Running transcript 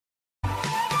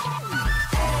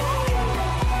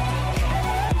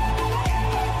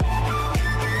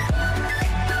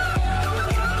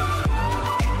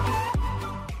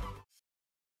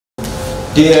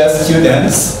Dear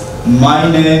students,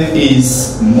 my name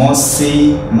is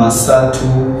Mosi Masatu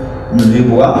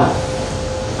Mlibwa.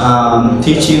 I'm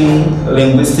teaching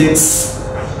linguistics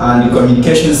and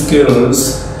communication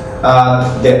skills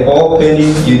at the Open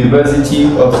University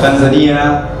of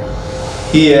Tanzania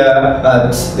here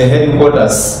at the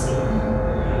headquarters.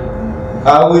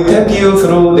 I will take you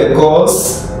through the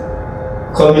course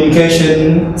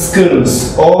Communication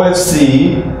Skills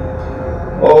OFC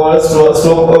or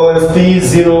OFP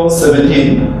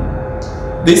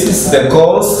 017. This is the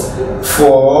course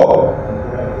for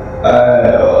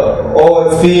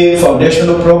OFP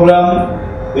Foundational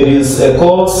Program. It is a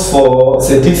course for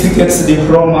certificates,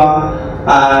 diploma,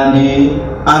 and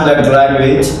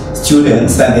undergraduate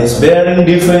students, and it's very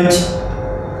different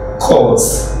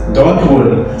course. Don't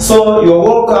worry. So you're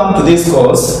welcome to this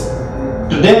course.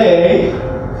 Today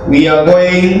we are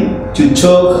going to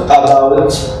talk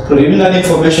about preliminary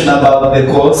information about the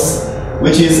course,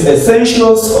 which is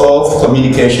essentials of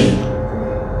communication.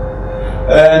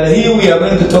 And here we are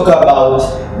going to talk about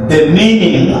the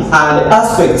meaning and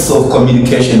aspects of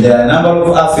communication. There are a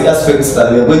number of aspects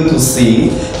that we are going to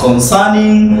see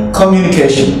concerning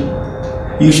communication.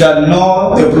 You shall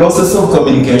know the process of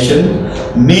communication,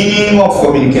 meaning of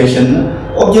communication,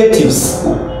 objectives.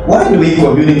 Why do we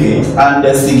communicate, and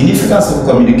the significance of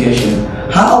communication?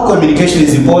 How communication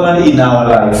is important in our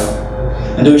life.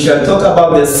 And we shall talk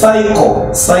about the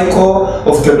cycle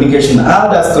of communication. How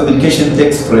does communication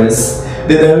take place?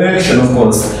 The direction, of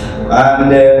course.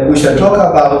 And we shall talk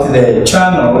about the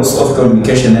channels of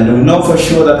communication. And we know for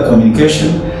sure that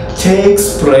communication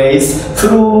takes place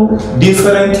through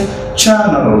different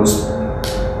channels.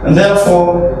 And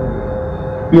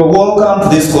therefore, you're welcome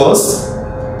to this course.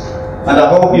 And I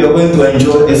hope you're going to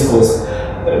enjoy this course.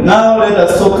 Now let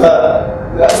us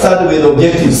start with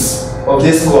objectives of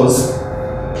this course.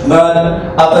 But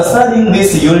after studying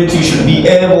this unit, you should be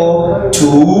able to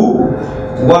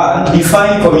 1.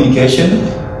 Define communication.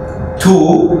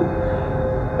 2.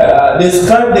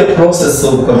 Describe the process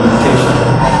of communication.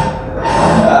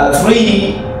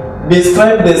 3.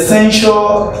 Describe the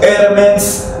essential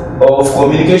elements of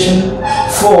communication.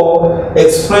 4.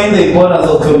 Explain the importance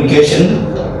of communication.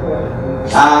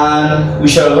 And we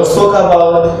shall also talk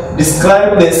about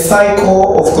describe the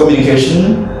cycle of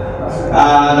communication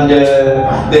and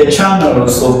the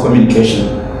channels of communication.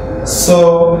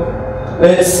 So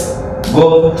let's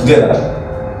go together.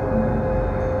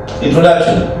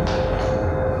 Introduction.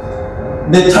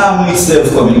 The term itself,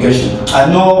 communication. I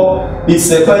know it's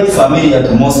quite familiar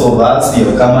to most of us. You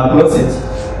have come across it.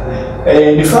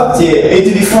 In fact,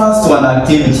 it refers to an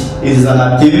activity. It is an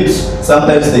activity.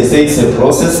 Sometimes they say it's a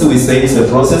process. We say it's a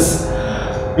process.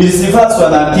 It refers to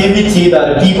an activity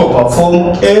that people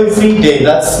perform every day.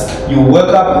 That's you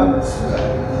wake up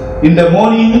in the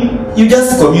morning, you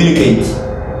just communicate.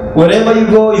 Wherever you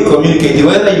go, you communicate.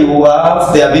 Whether you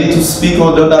have the ability to speak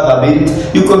or don't have ability,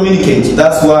 you communicate.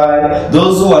 That's why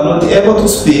those who are not able to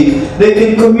speak, they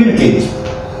can communicate.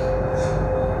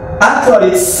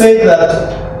 Actually, it's said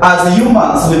that as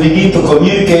humans, we begin to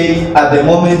communicate at the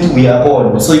moment we are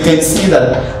born. So you can see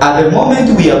that at the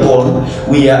moment we are born,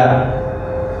 we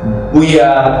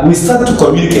start to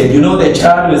communicate. You know, the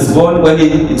child is born. When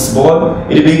it's born,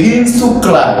 it begins to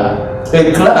cry.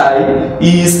 A cry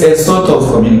is a sort of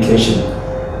communication.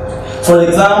 For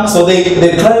example, so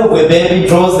the cry of a baby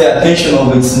draws the attention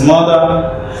of its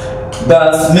mother,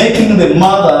 thus making the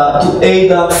mother to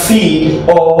either feed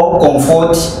or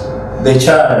comfort the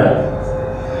child.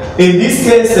 In this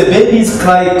case, the baby's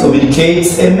cry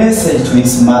communicates a message to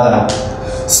its mother.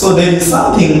 So there is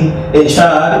something a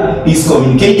child is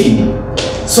communicating.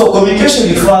 So communication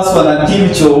refers to an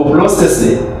activity or process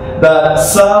that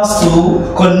serves to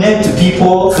connect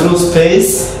people through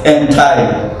space and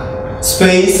time.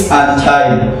 Space and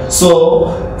time.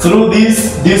 So through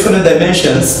these different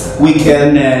dimensions, we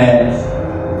can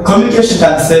communication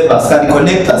can save us, can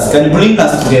connect us, can bring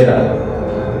us together.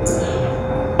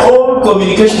 All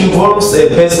communication involves a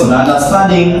person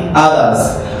understanding others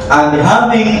and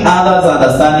having others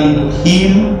understanding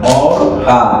him or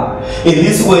her. In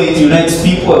this way, it unites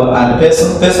people and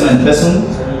person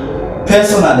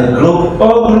and a group,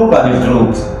 or group and a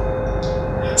group.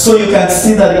 So you can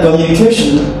see that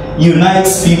communication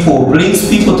unites people, brings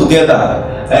people together,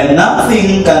 and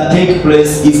nothing can take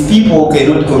place if people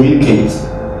cannot communicate.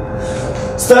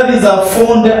 Studies have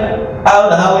found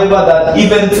out, however, that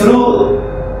even through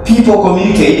people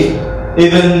communicate,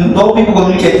 even though people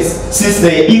communicate, since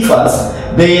they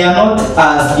IFAs, they are not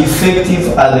as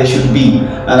effective as they should be.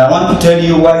 And I want to tell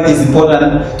you why it is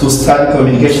important to study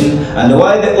communication and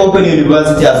why the Open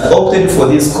University has opted for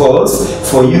this course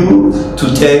for you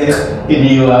to take in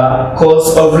your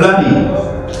course of learning.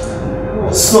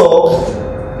 So,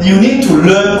 you need to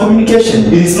learn communication.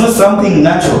 It is not something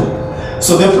natural.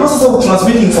 So the process of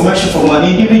transmitting information from an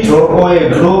individual or a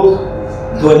group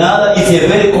to another is a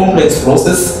very complex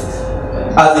process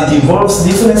as it involves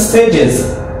different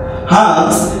stages.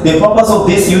 Hence, the purpose of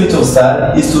this unit of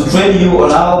study is to train you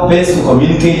on how best to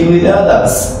communicate with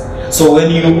others. So when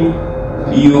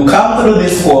you come through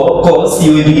this course,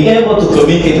 you will be able to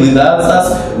communicate with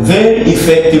others very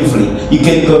effectively. You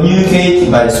can communicate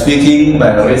by speaking,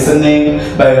 by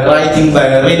listening, by writing,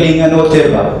 by reading, and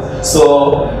whatever.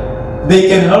 So they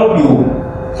can help you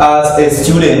as a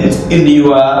student in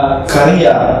your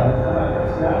career.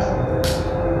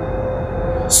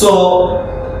 So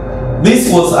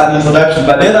this was an introduction,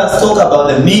 but let us talk about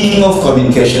the meaning of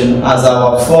communication as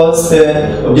our first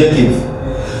objective.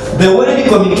 The word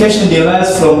communication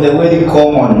derives from the word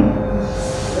common,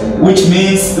 which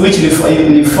refers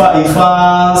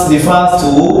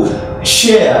to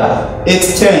share,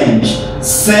 exchange,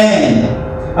 send,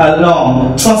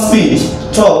 along, transmit,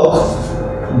 talk,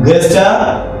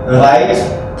 gesture, write,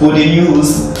 put in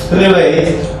use,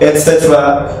 relate,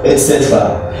 etc.,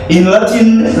 etc. In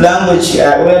Latin language,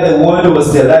 where the word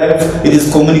was derived, it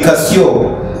is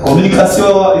communicatio.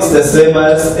 Communicatio is the same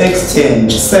as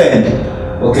exchange, send.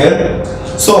 Okay?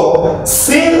 So,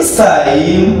 since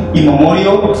time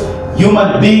immemorial,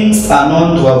 human beings are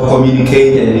known to have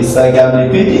communicated. It's like I'm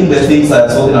repeating the things I'm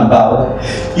talking about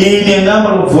in a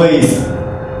number of ways.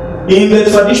 In the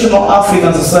traditional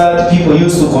African society, people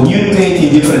used to communicate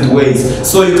in different ways.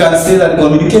 So you can say that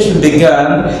communication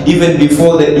began even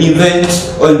before the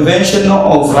invention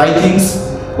of writings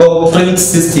or print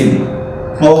system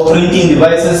or printing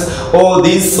devices or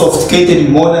these sophisticated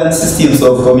modern systems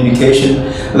of communication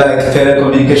like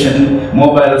telecommunication,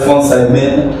 mobile phones, I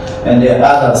mean, and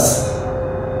others.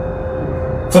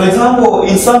 For example,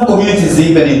 in some communities,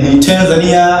 even in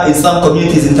Tanzania, in some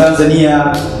communities in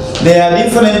Tanzania, there are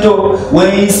different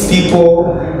ways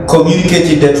people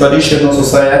communicate in the traditional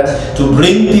society to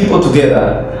bring people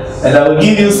together. And I will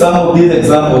give you some of these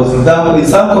examples. For example, in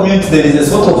some communities there is a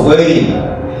sort of wailing.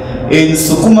 In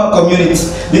Sukuma community,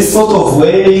 this sort of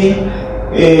wailing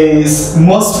is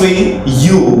mostly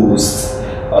used.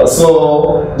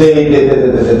 So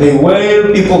they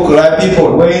wail, people cry,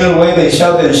 people wail, when they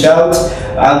shout and shout,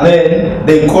 and then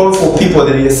they call for people.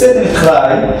 There is a certain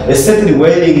cry, a certain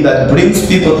wailing that brings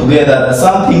people together, that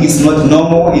something is not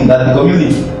normal in that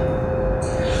community.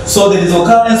 So there is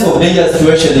occurrence of dangerous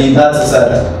situation in that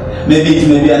society. Maybe it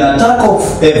may be an attack of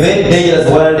a very dangerous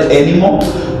wild animal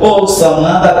or some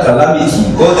other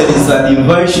calamity, or there is an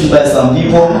invasion by some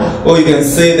people, or you can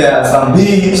say there are some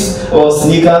thieves or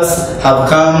sneakers have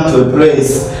come to a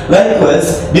place.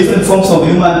 Likewise, different forms of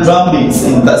human drum beats.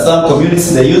 In some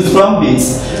communities they use drum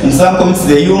beats. In some communities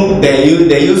they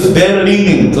use bell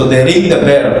ringing, so they ring the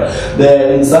bell.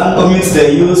 In some communities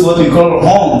they use what we call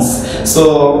horns.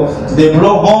 So they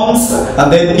blow horns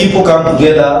and then people come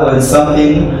together when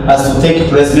something has to take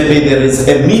place. Maybe there is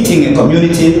a meeting, a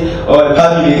community or a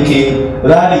public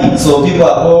rally. So people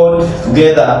are called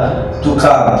together to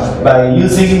come by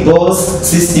using those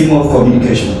systems of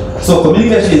communication. So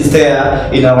communication is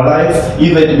there in our life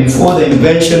even before the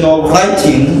invention of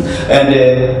writing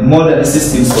and modern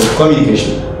systems of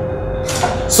communication.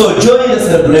 So joy and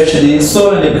celebration,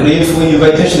 sorrow and grief,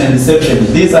 invitation and reception.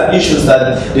 These are issues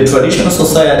that the traditional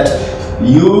society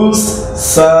use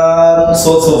some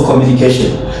sorts of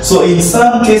communication. So in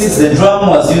some cases the drum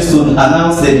was used to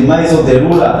announce the demise of the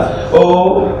ruler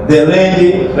or the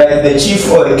lady, like the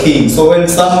chief or a king. So when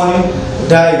someone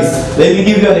dies, let me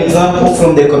give you an example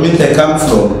from the community I come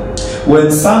from.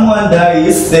 When someone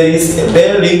dies, there is a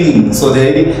bell ringing. So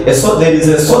there is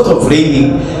a sort of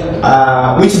ringing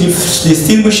which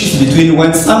distinguishes between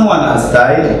when someone has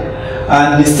died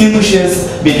and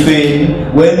distinguishes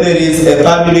between when there is a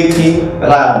public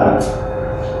rally.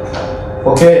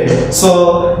 Okay,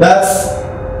 so that's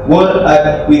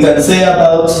what we can say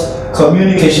about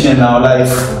communication in our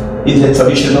life in the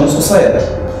traditional society.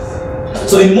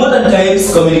 So in modern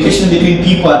times, communication between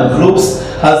people and groups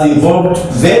has evolved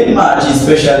very much,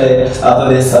 especially after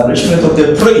the establishment of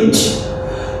the print,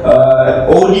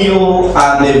 audio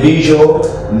and the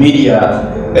visual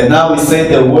media. And now we say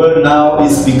the world now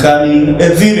is becoming a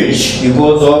village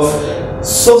because of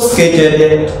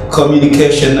sophisticated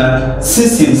communication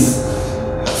systems.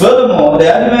 Furthermore, the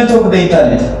advent of the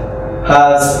internet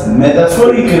has,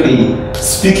 metaphorically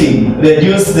speaking,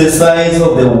 reduced the size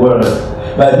of the world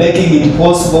by making it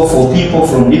possible for people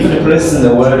from different places in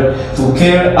the world to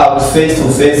carry out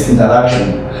face-to-face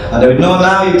interaction. And we know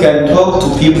now you can talk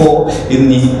to people in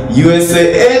the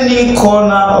USA, any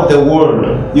corner of the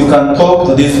world. You can talk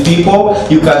to these people,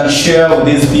 you can share with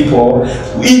these people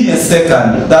in a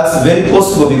second. That's very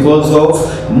possible because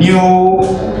of new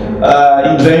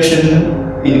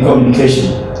invention in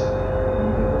communication.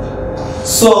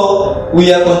 So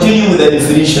we are continuing with the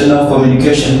definition of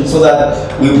communication so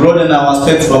that we broaden our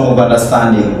spectrum of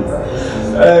understanding.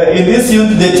 In this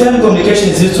unit, the term communication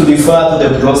is used to refer to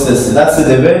the process. That's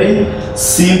the very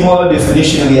simple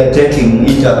definition we are taking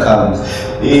into account.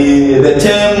 The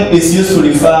term is used to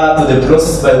refer to the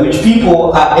process by which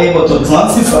people are able to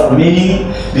transfer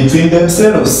meaning between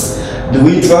themselves. Do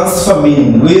we transfer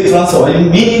meaning?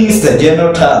 Meaning is the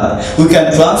general term. We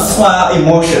can transfer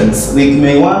emotions. We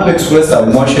may want to express our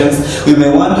emotions. We may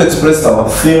want to express our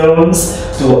feelings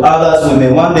to others. We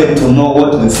may want them to know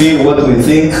what we feel, what we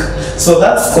think. So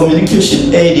that's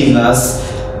communication aiding us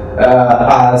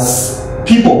as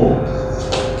people.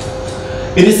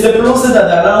 It is the process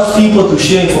that allows people to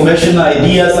share information,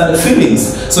 ideas, and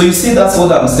feelings. So you see, that's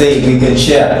what I'm saying, we can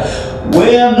share.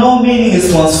 Where no meaning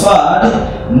is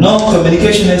transferred, no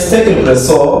communication is taking place.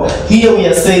 So here we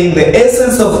are saying the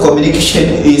essence of communication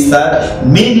is that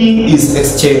meaning is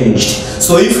exchanged.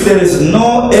 So if there is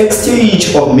no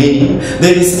exchange of meaning,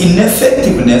 there is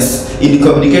ineffectiveness in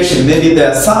communication. Maybe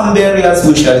there are some barriers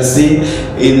we shall see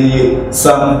in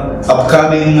some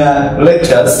upcoming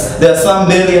lectures. There are some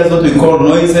barriers, what we call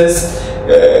noises.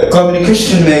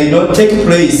 Communication may not take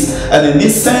place, and in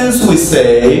this sense we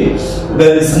say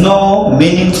there is no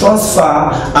meaning transfer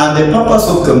and the purpose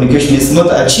of communication is not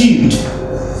achieved.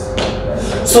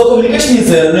 So communication is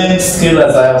a learned skill,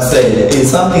 as I have said. It's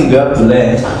something you have to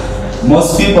learn.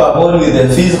 Most people are born with the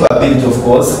physical ability, of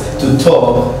course, to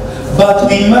talk, but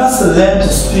we must learn to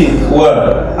speak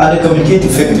well and communicate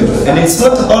effectively. And it's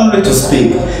not only to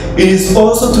speak, it is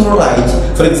also to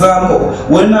write. For example,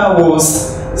 when I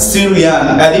was still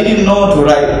young, I didn't know to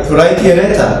write a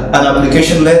letter, an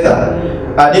application letter.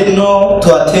 I didn't know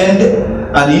to attend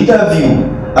an interview.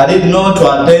 I didn't know to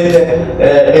attend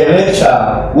a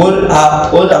lecture.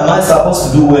 What am I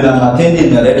supposed to do when I'm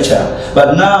attending a lecture?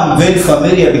 But now I'm very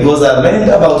familiar because I learned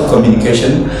about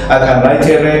communication. I can write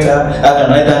a letter, I can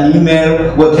write an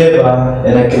email, whatever,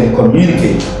 and I can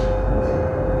communicate.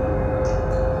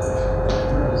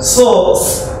 So,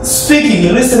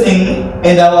 speaking, listening,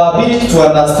 and our ability to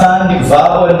understand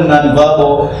verbal and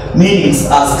non-verbal meanings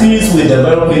are skills we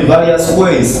develop in various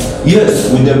ways.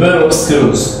 Yes, we develop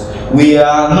skills. We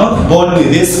are not born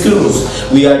with these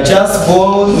skills. We are just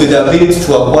born with the ability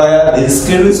to acquire these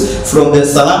skills from the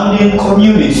surrounding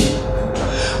community.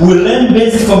 We learn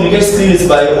basic communication skills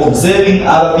by observing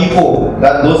other people,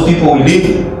 that those people we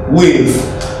live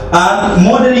with, and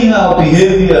modeling our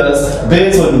behaviors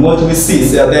based on what we see.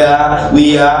 So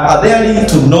we are adhering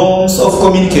to norms of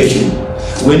communication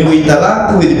when we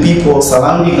interact with people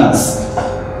surrounding us.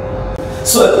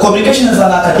 So communication is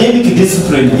an academic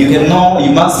discipline.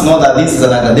 You must know that this is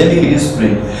an academic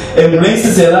discipline.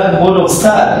 Embraces a large body of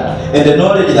study and the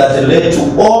knowledge that led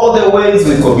to all the ways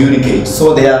we communicate.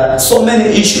 So there are so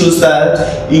many issues that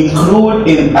are included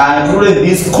in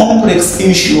this complex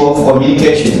issue of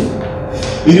communication.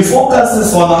 It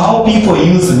focuses on how people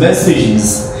use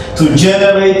messages to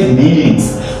generate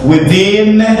meanings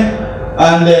within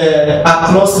and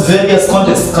across various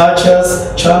contexts,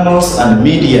 cultures, channels, and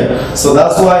media. So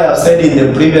that's why I've said in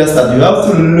the previous that you have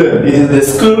to learn. In the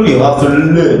school, you have to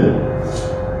learn.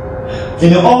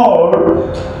 In all,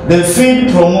 the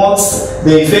field promotes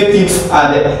the effective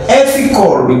and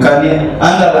ethical, we can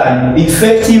underline,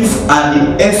 effective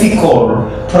and ethical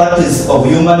practice of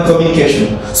human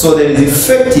communication. So there is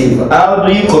effective. How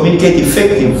do you communicate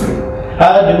effectively?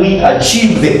 How do we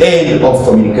achieve the end of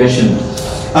communication?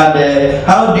 And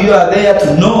how do you adhere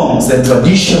to norms and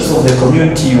traditions of the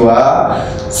community you are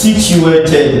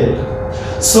situated?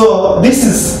 So this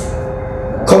is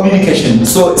communication.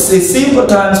 So it's a simple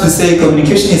terms we say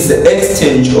communication is the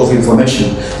exchange of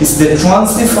information. It's the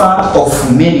transfer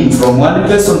of meaning from one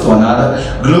person to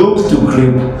another, group to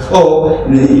group, or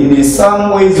in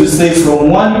some ways we say from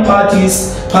one party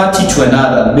to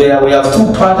another. Where we have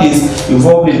two parties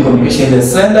involved in communication: the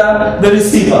sender, the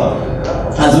receiver.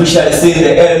 As we shall see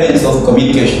the elements of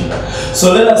communication.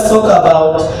 So let us talk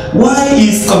about why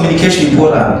is communication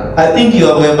important. I think you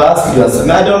have ever asked yourself.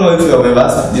 I don't know if you have ever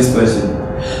asked this question.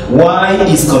 Why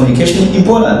is communication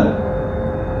important?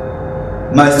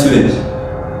 My student,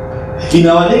 In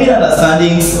our daily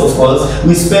understandings, of course,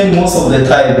 we spend most of the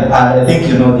time, and I think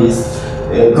you know this,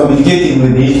 communicating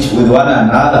with one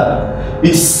another.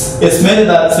 It's estimated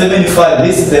that 75,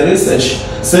 this is the research,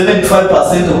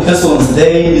 75% of persons'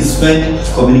 day is spent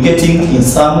communicating in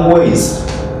some ways.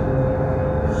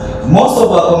 Most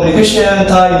of our communication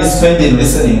time is spent in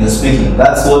listening and speaking.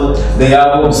 That's what they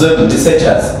have observed,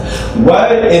 researchers.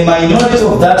 While a minority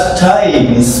of that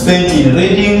time is spent in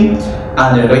reading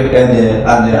and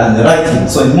writing.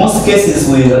 So in most cases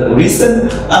we listen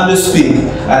and speak,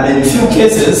 and in a few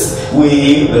cases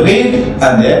we read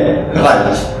and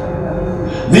write.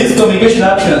 These communication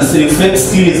actions reflect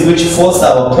skills which foster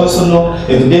our personal,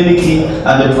 academic,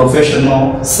 and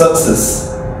professional success.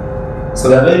 So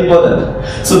they are very important.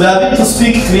 So the ability to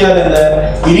speak clearly and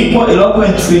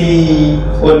eloquently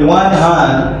on one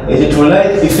hand, and to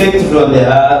write effectively on the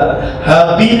other,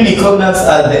 have been recognized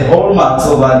as the hallmarks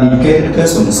of an educated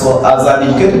person. So as an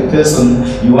educated person,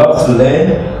 you have to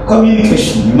learn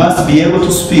communication. You must be able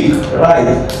to speak,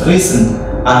 write, listen,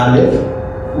 and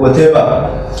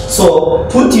whatever. So,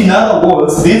 put in other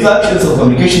words, these actions of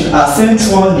communication are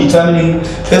central in determining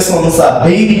person's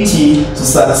ability to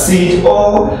succeed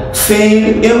or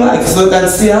fail in life. So you can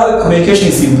see how communication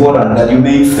is important, that you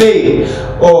may fail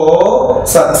or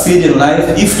succeed in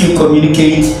life if you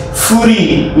communicate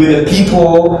fully with the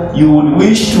people you would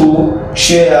wish to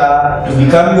share to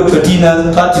become your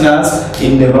partners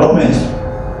in development.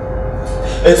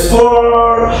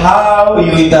 Explore how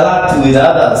you interact with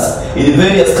others in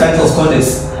various kinds of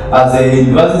contexts. As a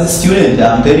university student,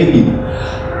 I'm telling you,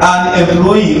 an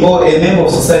employee or a member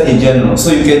of society in general.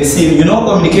 So you can see, you know,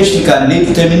 communication can lead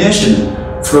to termination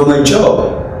from a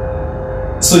job.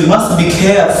 So you must be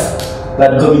careful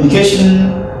that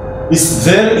communication is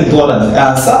very important.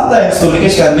 And sometimes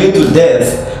communication can lead to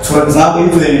death. For example,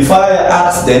 if there is a fire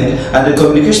accident and the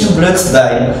communication breaks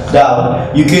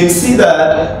down, you can see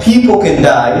that people can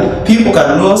die, people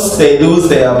can lose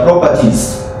their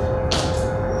properties.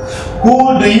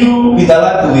 Who do you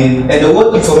interact with and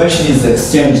what information is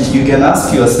exchanged? You can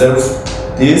ask yourself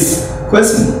this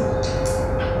question.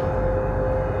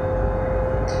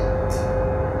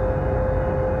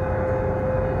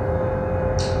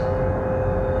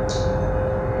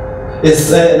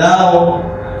 Yes, now,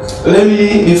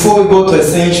 before we go to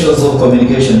essentials of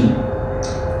communication,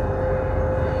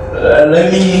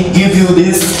 let me give you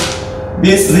this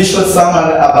visual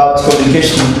summary about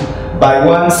communication by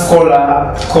one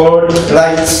scholar called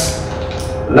Light,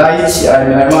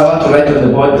 I want to write on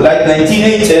the board, Light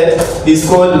 1980 is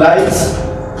called Light,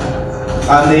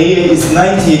 and the year is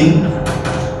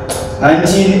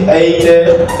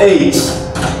 1988.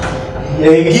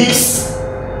 He gives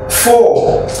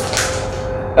four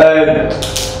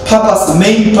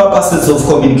main purposes of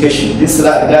communication. This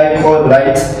guy called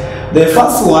Light. The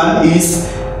first one is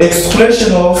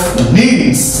expression of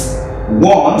needs,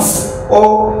 wants,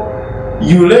 or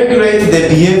you regulate the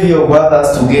behavior of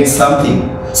others to get something.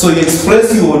 So you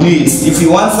express your needs. If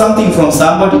you want something from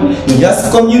somebody, you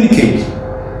just communicate.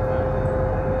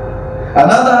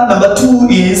 Another, number two,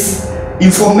 is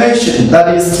information,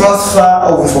 that is transfer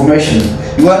of information.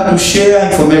 You want to share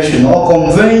information or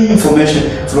convey information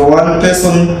from one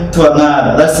person to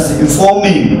another. That is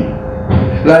informing.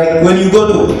 Like when you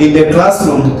go in the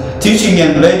classroom, teaching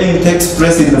and learning takes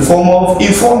place in the form of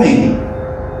informing.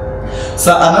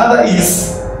 So another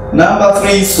is, number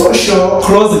three, social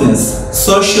closeness.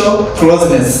 Social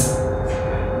closeness.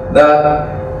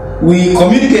 That we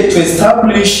communicate to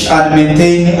establish and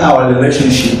maintain our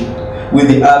relationship with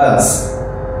the others.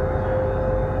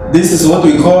 This is what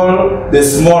we call the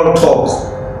small talk.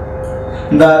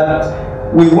 That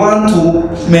we want to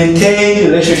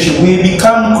maintain relationship. We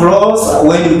become close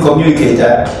when we communicate.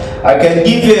 I can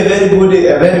give you a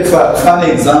very fun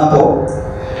example.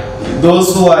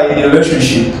 Those who are in a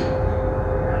relationship,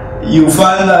 you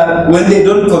find that when they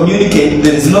don't communicate,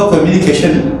 there is no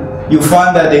communication. You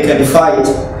find that they can fight.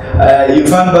 You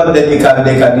find that they can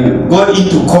go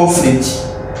into conflict,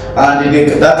 and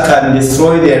that can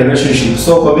destroy their relationship.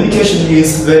 So communication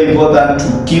is very important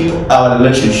to keep our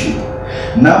relationship.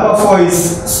 Number four is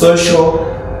social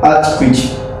etiquette.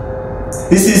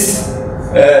 This is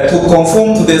to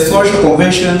conform to the social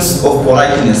conventions of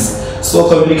politeness. So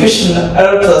communication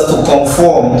helps us to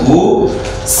conform to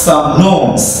some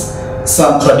norms,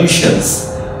 some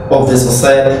traditions of the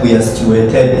society we are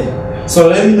situated. So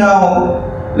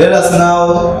let us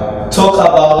now talk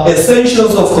about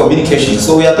essentials of communication.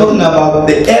 So we are talking about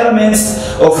the elements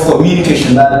of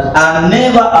communication that are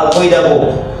never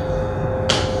avoidable.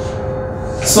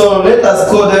 So let us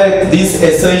go to these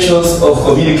essentials of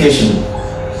communication.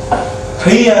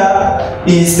 Here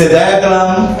is the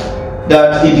diagram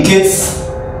that indicates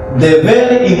the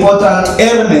very important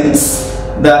elements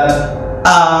that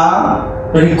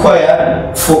are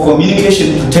required for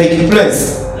communication to take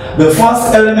place. The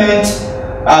first element,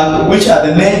 and which are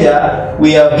the major,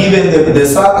 we have given the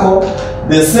circle,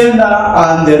 the sender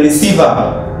and the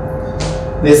receiver.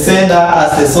 The sender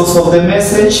as the source of the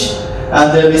message,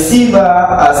 and the receiver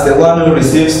as the one who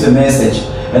receives the message.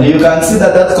 And you can see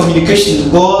that that communication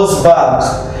goes back,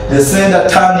 the sender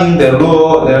turning the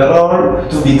role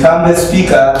to become the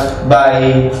speaker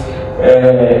by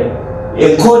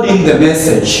encoding the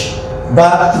message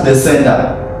back to the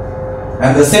sender.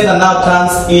 And the sender now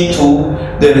turns into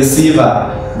the receiver.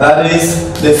 That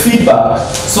is the feedback.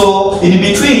 So in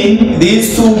between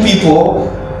these two people,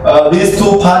 these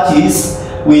two parties,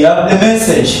 we have the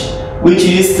message, which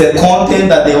is the content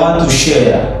that they want to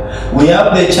share. We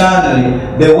have the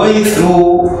channel, the way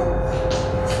through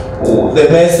the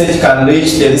message can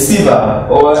reach the receiver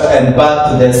and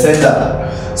back to the sender.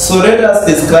 So let us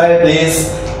describe these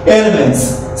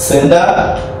elements: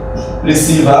 sender,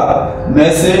 receiver,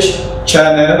 message,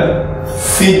 channel,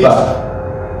 feedback.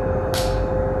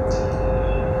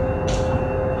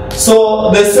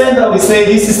 So the sender, we say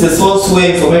this is the source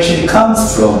where information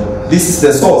comes from. This is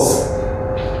the source.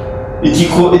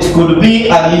 It could be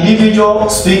an individual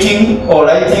speaking or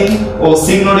writing or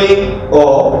signaling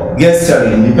or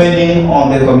gesturing, depending on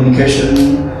the communication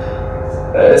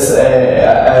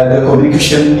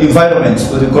environment,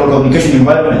 what we call communication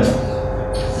environment.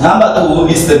 Number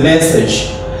 2 is the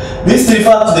message. This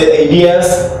refers to the ideas,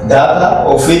 data,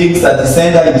 or feelings that the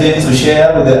sender intends to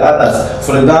share with the others.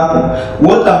 For example,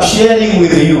 what I'm sharing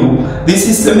with you, this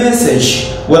is the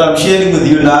message. What I'm sharing with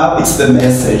you now, it's the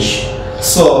message.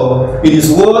 So, it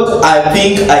is what I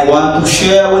think I want to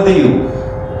share with you.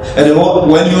 And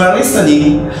when you are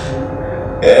listening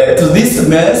to this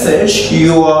message,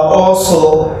 you are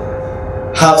also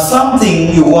have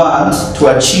something you want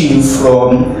to achieve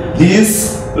from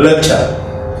this lecture.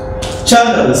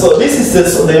 Channel. So this is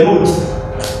the route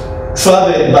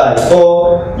traveled by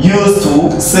or used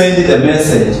to send the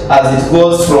message as it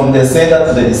goes from the sender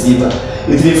to the receiver.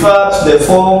 It refers to the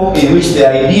form in which the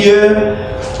idea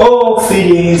or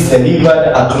feeling is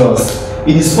delivered across.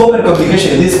 In spoken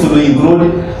communication, this could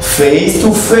include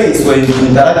face-to-face, when you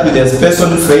interact with this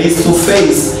person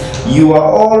face-to-face. You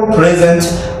are all present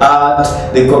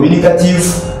at the communicative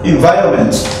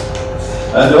environment.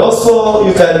 And also,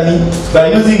 you can,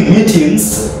 by using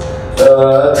meetings,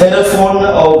 telephone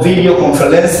or video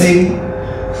conferencing.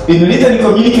 In written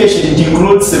communication, it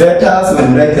includes letters,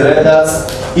 when you write letters,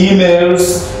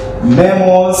 emails,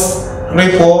 memos,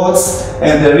 reports,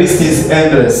 and the list is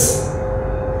endless.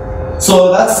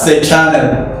 So that's the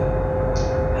channel,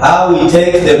 how we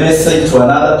take the message to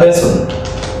another person.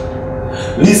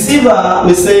 Receiver,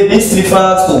 we say this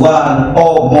refers to one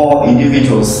or more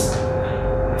individuals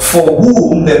for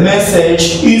whom the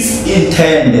message is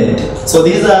intended. So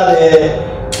these are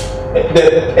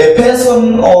a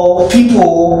person or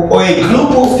people or a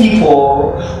group of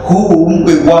people whom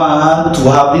we want to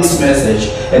have this message.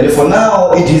 And for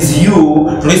now, it is you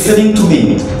listening to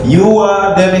me. You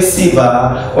are the receiver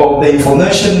of the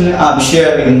information I'm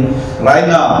sharing right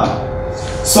now.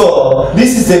 So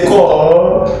this is the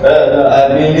goal.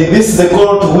 This is the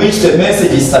goal to which the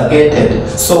message is targeted.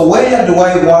 So where do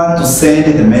I want to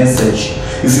send the message?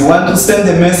 If you want to send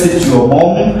the message to your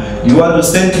mom, you want to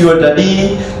send to your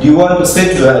daddy, you want to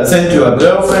send to your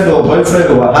girlfriend or boyfriend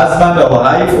or husband or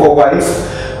wife,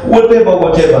 whatever.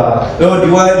 Or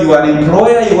you are an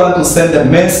employer, you want to send a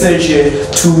message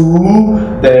to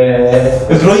the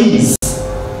employees.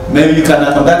 Maybe you can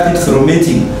conduct it through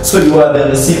meeting. So you are the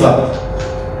receiver.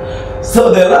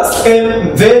 So the last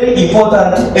very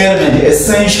important element,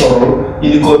 essential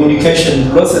in communication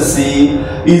process,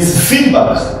 is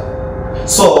feedback.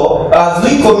 So as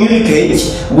we communicate,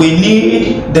 we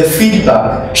need the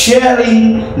feedback.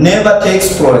 Sharing never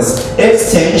takes place.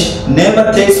 Exchange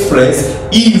never takes place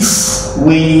if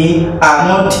we are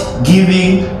not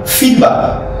giving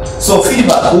feedback. So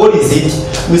feedback, what is it?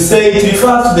 We say it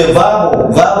refers to the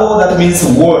verbal. Verbal, that means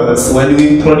words. When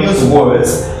we produce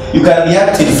words, you can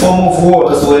react in form of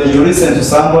words when you listen to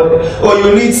somebody or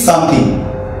you read something.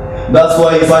 That's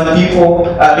why when people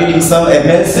are reading a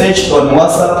message on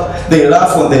WhatsApp, they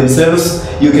laugh on themselves.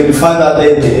 You can find that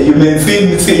you may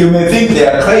think they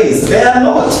are crazy. They are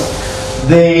not.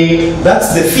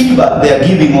 That's the feedback they are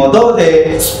giving, although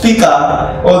the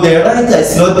speaker or the writer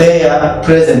is not there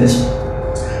present.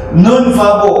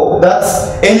 Non-verbal,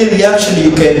 that's any reaction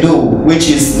you can do which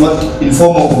is not in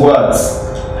form of words.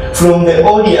 From the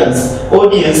audience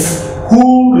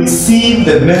who receive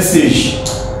the message.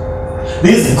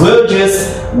 This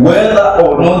gauges whether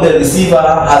or not the receiver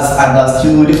has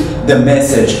understood the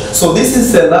message. So this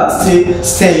is the last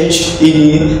stage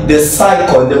in the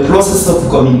cycle, the process of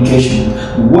communication,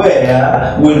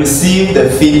 where we receive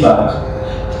the feedback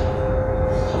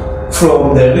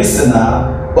from the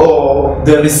listener or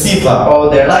the receiver or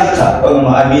the writer,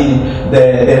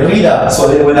 the reader.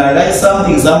 So when I write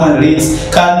something, someone reads,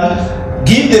 can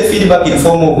give the feedback in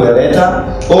form of a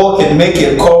letter, or can make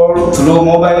a call through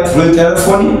mobile, through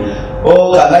telephone,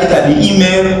 or can write an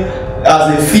email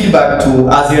as a feedback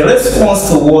as a response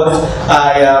to what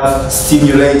I have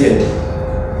stimulated.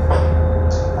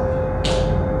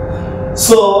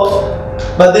 So,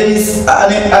 but there is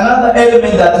another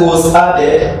element that was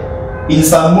added in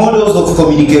some models of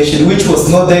communication, which was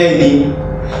not there in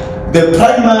the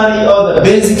primary or the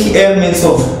basic elements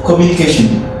of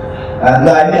communication. And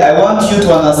I want you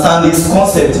to understand this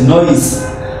concept, noise.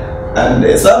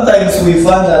 And sometimes we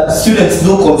find that students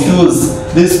do confuse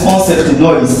this concept,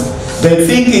 noise. They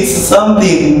think it's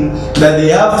something that they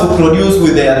have to produce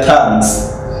with their tongues.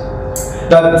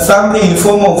 That something in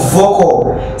form of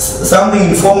vocal, something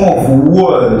in form of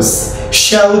words,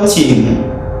 shouting,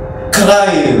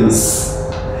 cries,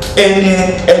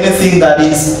 anything that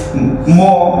is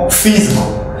more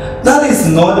physical. That is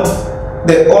not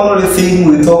the only thing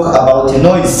we talk about in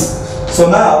noise.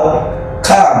 So now,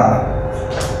 calm,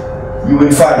 you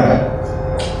will find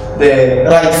the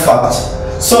right fact.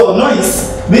 So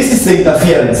noise, this is the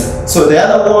interference. So the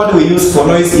other word we use for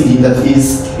noise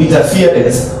is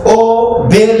interference or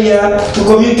barrier to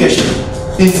communication.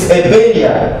 It's a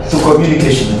barrier to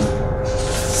communication.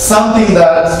 Something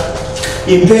that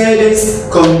impedes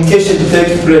communication to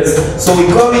take place. So we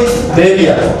call it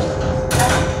barrier.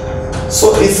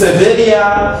 So it's a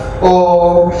barrier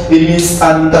or it is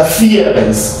an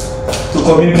interference to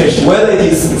communication, whether it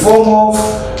is in form of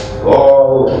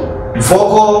or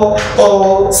vocal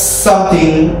or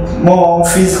something more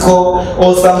physical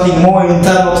or something more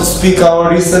internal to speaker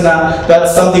or listener.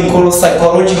 That's something called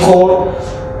psychological,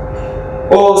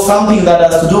 or something that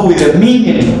has to do with the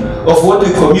meaning of what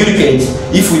we communicate.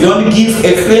 If we don't give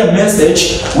a clear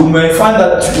message, we may find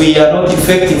that we are not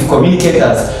effective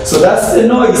communicators. So that's the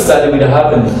noise that will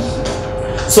happen.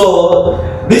 So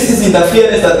this is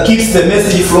interference that keeps the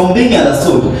message from being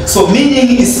understood. So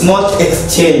meaning is not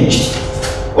exchanged,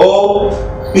 or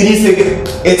it is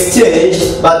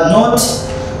exchanged but not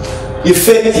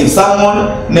effective.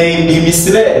 Someone may be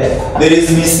misled. There is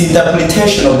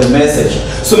misinterpretation of the message.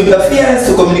 So interference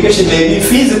to communication may be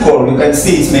physical. You can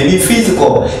see it may be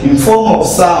physical in form of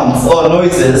sounds or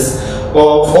noises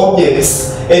of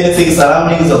objects, anything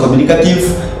surrounding the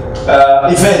communicative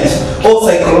event, or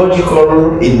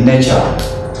psychological in nature.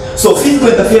 So physical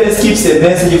interference keeps a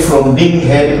message from being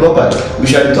heard properly. We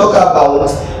shall talk about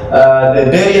the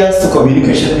barriers to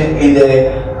communication in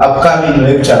the upcoming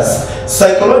lectures.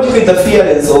 Psychological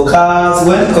interference occurs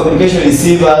when communication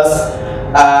receivers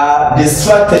are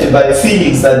distracted by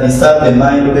feelings that disturb the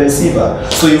mind of the receiver.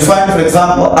 So you find, for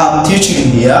example, I'm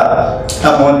teaching here,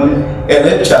 I'm on a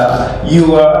lecture,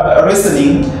 you are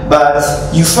listening, but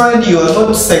you find you are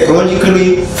not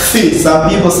psychologically fit. Some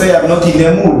people say I'm not in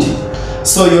the mood.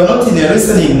 So you're not in a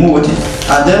listening mood,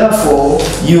 and therefore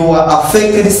you are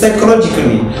affected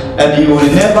psychologically, and you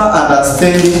will never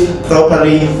understand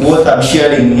properly what I'm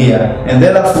sharing here. And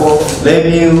therefore, let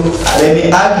me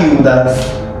argue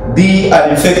that be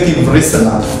an effective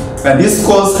listener. And this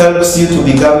course helps you to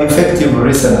become effective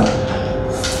listener.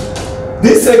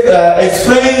 This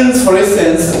explains, for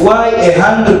instance, why a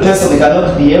hungry person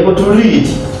cannot be able to read.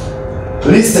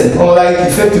 Listen or write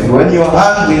effectively. When you're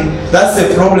hungry, that's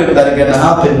a problem that can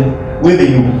happen with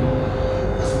you.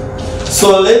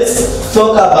 So let's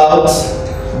talk about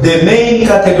the main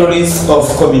categories of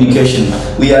communication.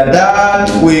 We are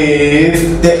done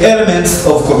with the elements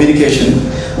of communication.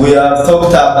 We have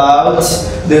talked about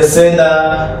the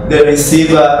sender, the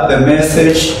receiver, the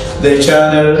message, the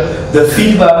channel, the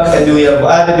feedback, and we have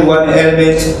added one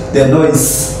element, the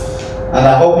noise. And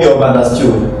I hope you have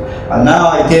understood. And now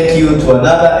I take you to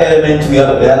another element,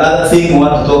 another thing we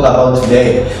want to talk about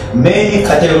today. Many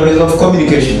categories of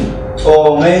communication,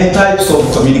 or many types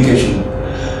of communication.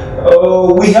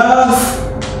 We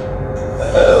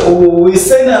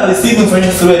send and receive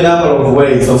information through a number of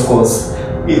ways, of course.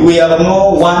 We have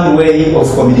no one way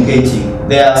of communicating.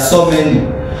 There are so many,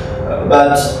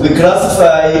 but we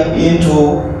classify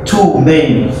into two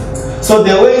main. So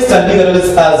the ways can be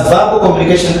categorized as verbal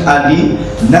communication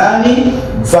and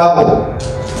non-verbal.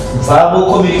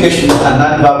 Verbal communication and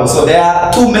non-verbal. So there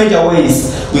are two major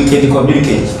ways we can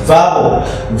communicate. Verbal.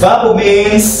 Verbal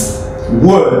means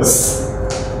words.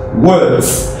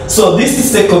 Words. So this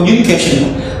is the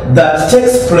communication that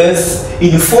takes place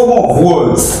in the form of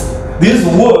words. These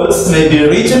words may be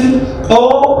written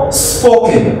or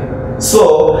spoken.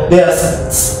 So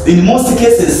in most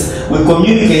cases we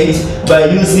communicate by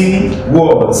using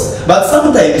words, but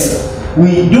sometimes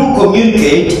we do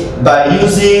communicate by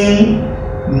using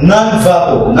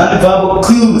non-verbal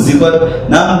cues. You got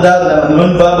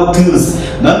non-verbal cues.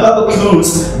 Non-verbal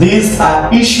cues, these are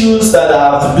issues that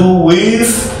have to do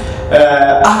with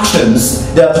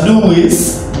actions. They have to do with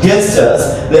gestures.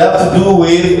 They have to do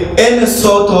with any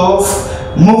sort of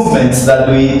movements that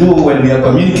we do when we are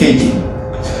communicating.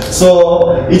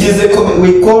 So it is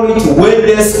we call it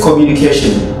wordless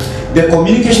communication. The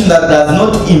communication that does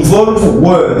not involve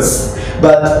words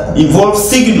but involves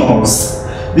signals.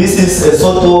 This is a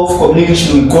sort of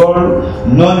communication we call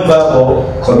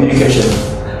non-verbal communication.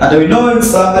 And we know in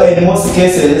most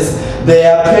cases they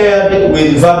are paired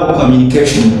with verbal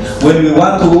communication. When we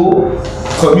want to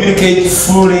communicate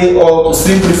fully or to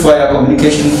simplify our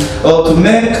communication or to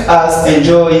make us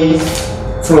enjoy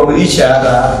from each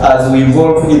other as we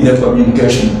involve in the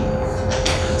communication.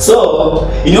 So,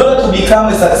 in order to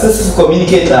become a successful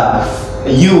communicator,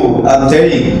 I'm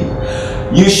telling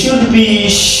you should be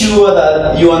sure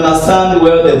that you understand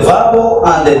well the verbal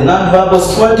and the non-verbal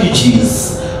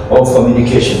strategies of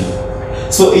communication.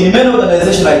 So in many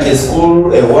organizations like a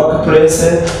school, a workplace,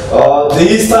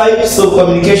 these types of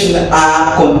communication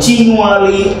are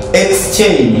continually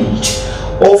exchanged,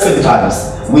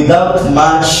 oftentimes without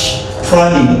much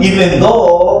planning, even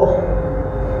though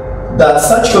that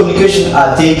such communication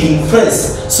are taking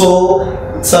place.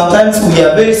 So sometimes we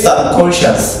are very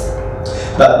subconscious.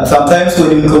 But sometimes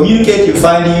when you communicate, you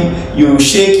find you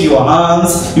shake your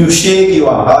hands, you shake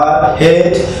your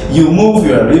head, you move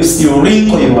your lips, you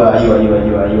wrinkle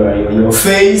your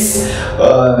face,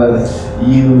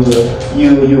 you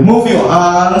move your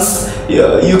hands.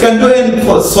 You can do any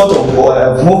sort of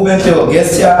movement or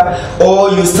gesture,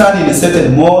 or you stand in a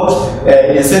certain mode,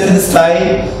 in a certain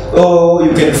style. Or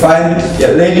you can find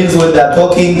ladies when they're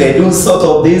talking, they do sort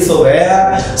of this or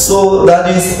that. So that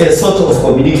is a sort of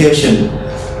communication.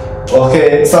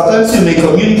 Okay, sometimes you may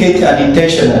communicate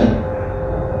unintentionally.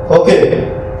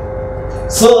 Okay,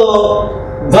 so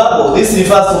verbal, this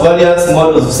refers to various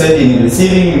models of sending and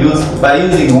receiving by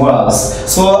using words.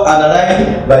 So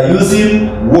underline by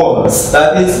using words,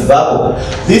 that is verbal.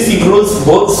 This includes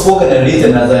both spoken and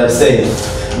written, as I have said.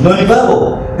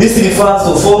 Non-verbal, this refers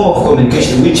to a form of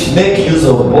communication which make use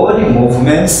of body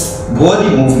movements,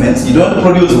 you don't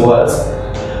produce words,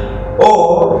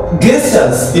 or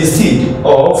gestures instead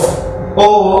of,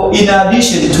 or in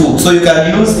addition to. So you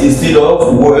can use instead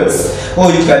of words, or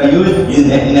you can use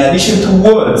in addition to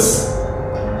words.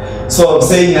 So I'm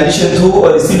saying in addition to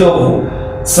or instead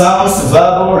of sounds,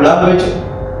 verbal, language,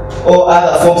 or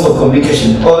other forms of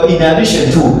communication, or in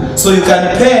addition to. So you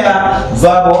can pair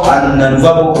verbal and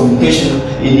non-verbal communication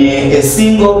in a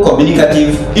single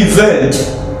communicative event.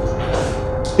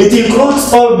 It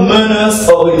includes all manners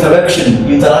of interaction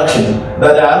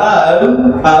that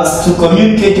allow us to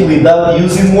communicate without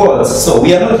using words. So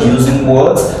we are not using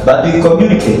words, but we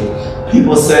communicate.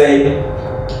 People say,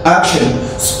 action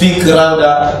speak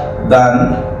louder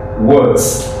than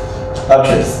words.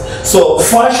 Actions. So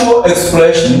facial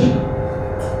expression,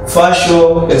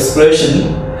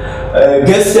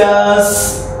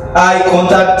 gestures, eye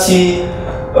contact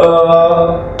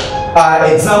are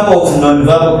example of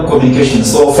non-verbal communication.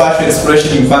 So facial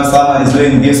expression, you find someone is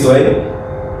doing this way.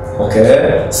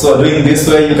 Okay, so doing this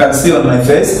way, you can see on my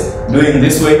face, doing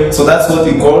this way. So that's what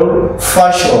we call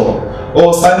facial.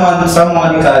 Or someone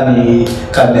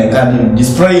can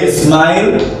display a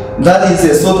smile. That is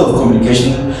a sort of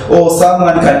communication. Or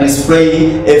someone can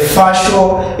display a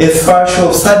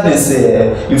facial sadness.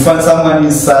 You find someone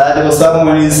is sad or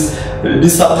someone is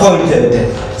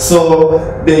disappointed. So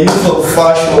the use of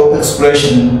facial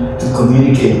expression to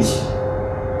communicate.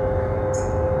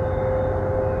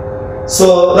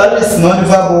 So that is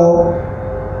non-verbal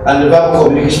and verbal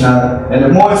communication. And the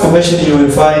more information you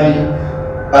will find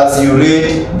as you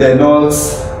read the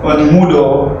notes on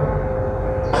Moodle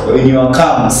or in your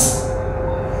accounts.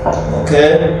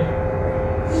 Okay?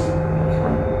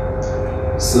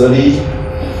 Sorry.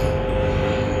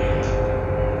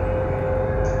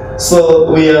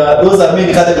 So those are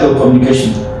main categories of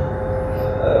communication.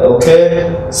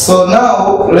 Okay? So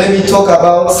now let me talk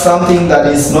about something that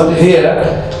is not here,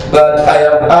 but I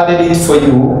have added it for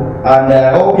you, and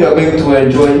I hope you are going to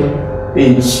enjoy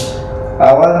it.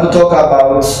 I want to talk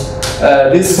about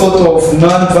this sort of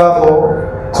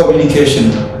non-verbal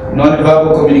communication.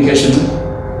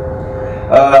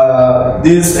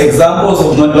 These examples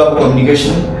of non-verbal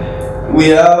communication, we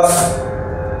have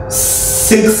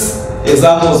 6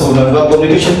 examples of nonverbal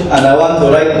communication, and I want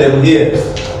to write them here.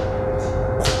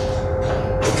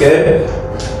 Okay,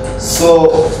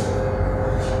 so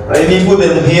let me put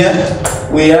them here.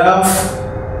 We have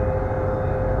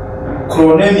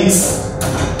chronemics.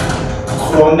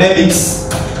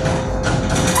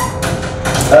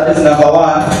 That is number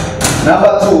 1.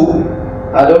 Number 2,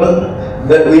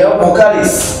 we have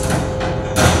vocalics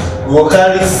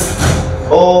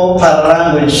or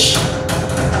paralanguage.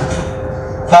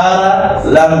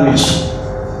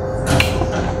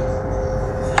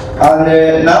 And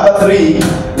number 3,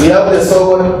 we have the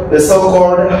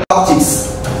so-called haptics.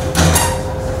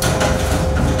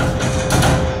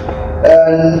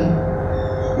 And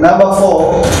number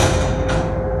 4,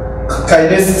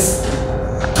 kinesis.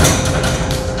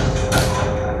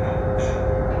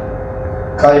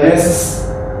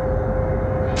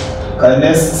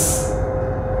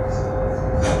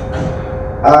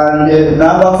 And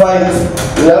number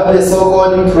 5, we have the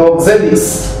so-called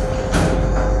proxemics.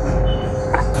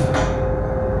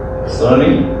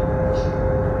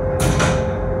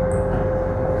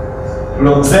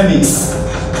 Proxemics.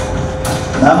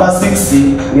 Number 6,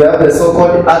 we have the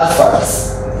so-called artifacts.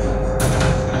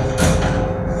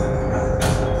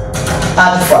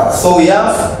 So we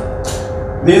have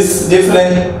these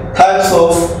different types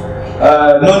of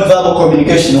non-verbal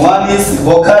communication. One is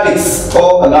vocalics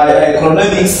or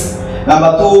chronemics.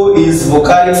 Number 2 is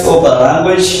vocalics or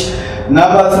paralanguage.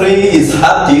 Number 3 is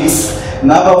haptics.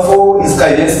 Number 4 is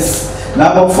kinesis.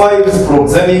 Number 5 is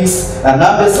proxemics. And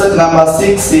number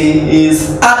 6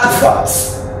 is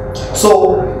artifacts.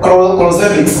 So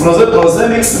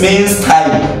proxemics means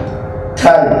time.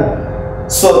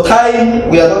 So time,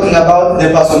 we are talking about the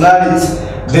personality,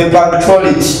 the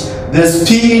punctuality, the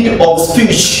speed of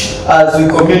speech as we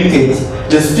communicate.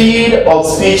 That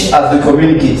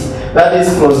is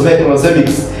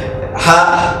proxemics.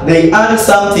 They add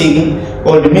something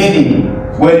or the meaning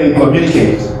when we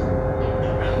communicate.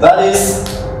 That is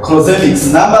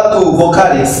proxemics. Number 2,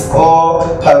 vocalics or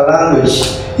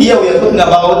paralanguage. Here we are talking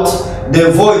about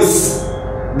the voice,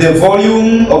 the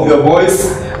volume of your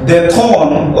voice, the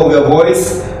tone of your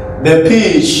voice, the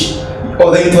pitch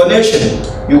or the intonation.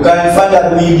 You can find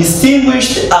that we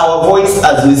distinguish our voice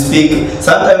as we speak.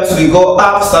 Sometimes we go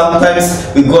up, sometimes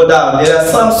we go down. There are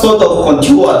some sort of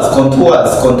contours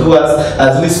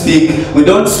as we speak. We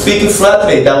don't speak flat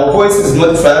rate. Our voice is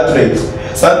not flat rate.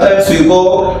 Sometimes we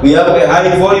have a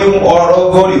high volume or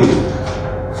low volume.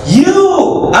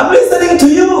 I'm listening to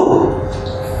you.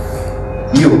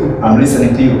 I'm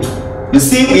listening to you. You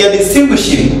see, we are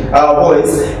distinguishing our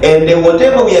voice, and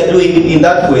whatever we are doing in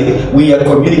that way, we are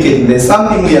communicating. There's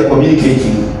something we are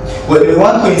communicating. When we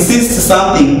want to insist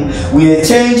something, we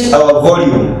change our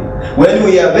volume. When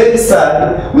we are very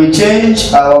sad, we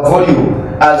change our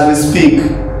volume as we speak.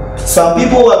 Some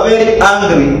people are very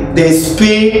angry. They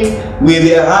speak with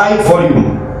a high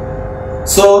volume.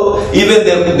 So even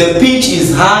the pitch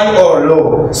is high or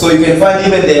low. So you can find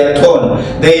even their tone,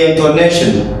 their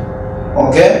intonation.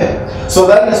 Okay? So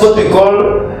that is what we call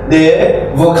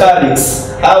the vocalics.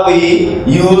 How we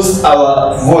use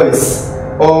our voice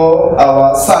or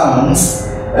our sounds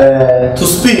to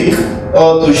speak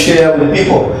or to share with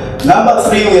people. Number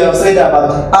 3, we have said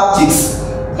about haptics.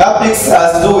 Haptics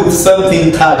has to do with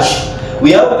something touch.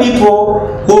 We have people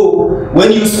who,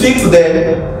 when you speak to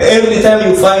them, every time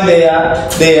you find they are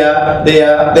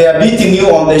beating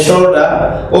you on the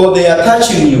shoulder or they are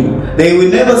touching you. They will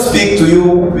never speak to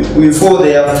you before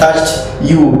they have touched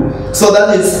you. So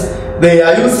that is, they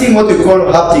are using what we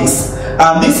call haptics.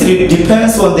 And this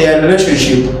depends on their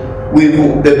relationship with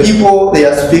the people they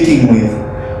are speaking with.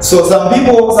 So some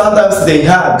people, sometimes they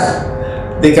hug.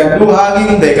 They can do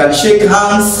hugging, they can shake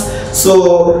hands.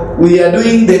 So we are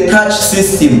doing the touch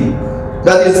system.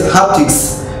 That is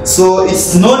haptics. So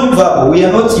it's non-verbal. We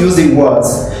are not using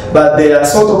words, but they are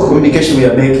sort of communication we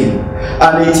are making.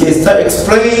 And it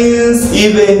explains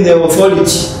even the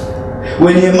authority.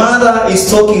 When a mother is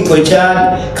talking to a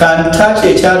child, can touch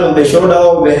a child on the shoulder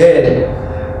or the head.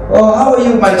 Oh, how are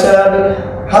you, my child?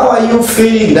 How are you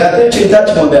feeling? That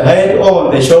touch on the head or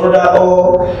on the shoulder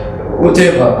or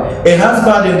whatever. A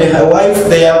husband and a wife,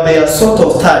 they are sort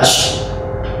of touch.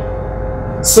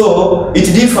 So it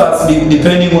differs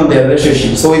depending on their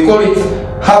relationship. So we call it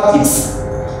haptics.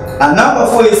 And number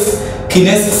 4 is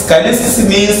kinesis. Kinesis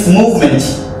means movement.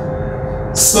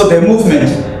 So the movement.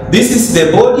 This is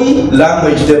the body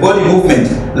language, the body movement,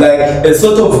 like a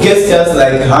sort of gestures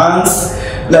like hands,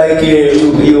 like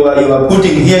you are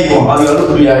putting here, you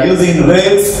are using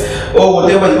legs, or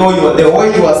whatever, or the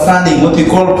way you are standing, what we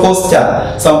call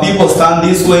posture. Some people stand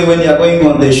this way when you are going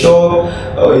on the show.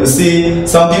 You see,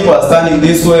 some people are standing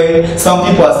this way, some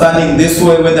people are standing this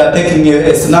way when they are taking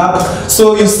a snap.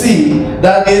 So you see,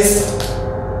 that is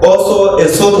also a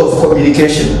sort of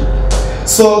communication.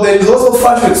 So there is also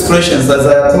facial expressions, as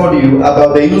I have told you,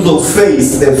 about the use of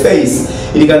face. The face,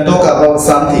 it can talk about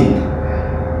something.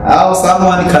 How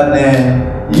someone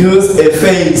can use a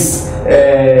face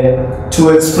to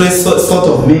express sort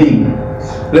of meaning.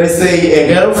 Let's say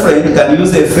a girlfriend can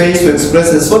use a face to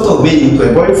express a sort of meaning to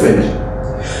a boyfriend.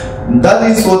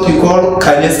 That is what we call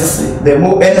kinesthesis.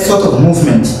 Any sort of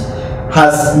movement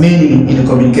has meaning in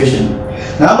communication.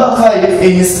 Number 5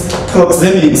 is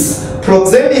proxemics.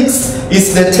 Proxemics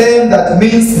is the term that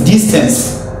means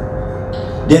distance.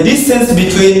 The distance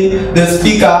between the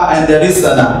speaker and the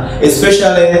listener,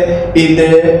 especially in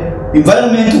the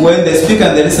environment when the speaker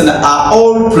and the listener are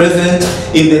all present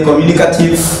in the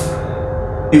communicative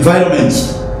environment.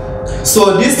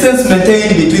 So distance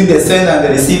maintained between the sender and the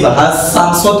receiver has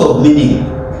some sort of meaning.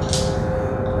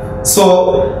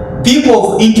 So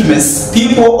people of intimacy,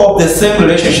 people of the same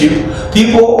relationship,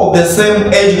 people of the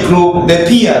same age group, the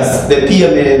peers, the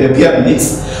peer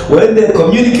mates, when they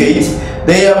communicate,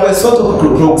 they have a sort of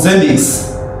proxemics.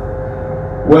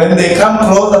 When they come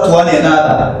closer to one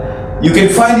another, you can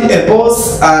find a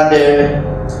boss and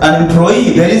an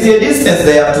employee. There is a distance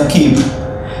they have to keep.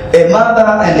 A mother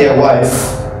and a wife,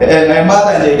 and a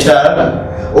mother and a child,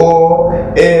 or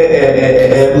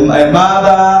a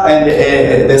mother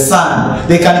and the son,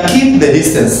 they can keep the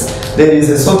distance. There is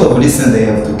a sort of distance they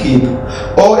have to keep.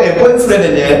 Or a boyfriend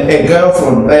and a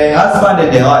girlfriend, a husband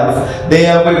and a wife, they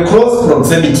have a close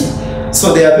proximity.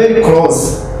 So they are very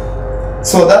close.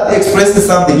 So that expresses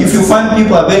something. If you find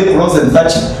people are very close and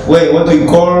touching, what we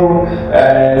call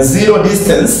zero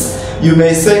distance, you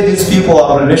may say these people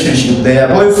are in a relationship. They are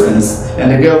boyfriends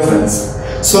and girlfriends.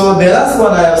 So the last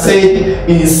one I have said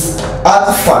is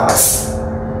artifacts.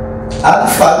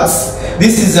 Artifacts,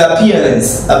 this is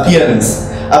appearance.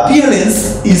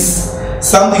 Appearance is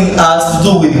something has to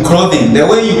do with clothing. The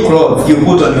way you clothe, you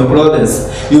put on your clothes.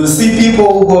 You see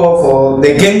people who go for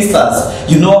the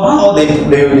gangsters, you know how they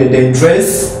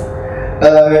dress.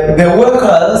 The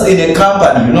workers in a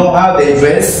company, you know how they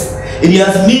dress. It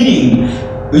has meaning.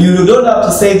 You don't have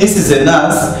to say this is a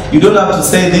nurse. You don't have to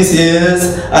say this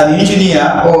is an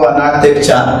engineer or an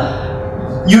architecture.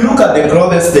 You look at the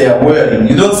clothes they are wearing.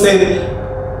 You don't say,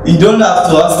 you don't have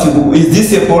to ask, is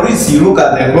this a police? You look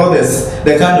at the clothes,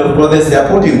 the kind of clothes they are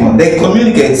putting on. They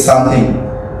communicate something.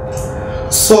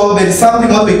 So there is something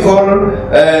what we call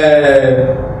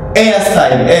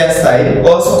hairstyle. Hairstyle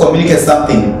also communicates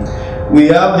something. We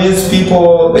have these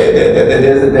people,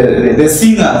 the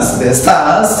singers, the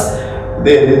stars.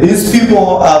 These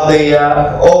people have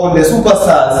their own, the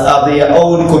superstars have their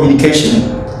own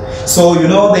communication. So you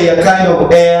know they are kind of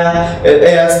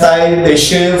hairstyle, the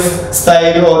shave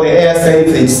style, or the hairstyle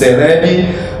if it's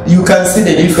ready. You can see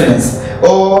the difference.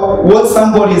 Or what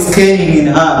somebody is carrying in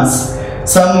hands.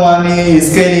 Someone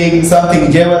is carrying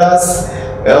something jealous.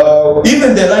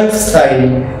 Even the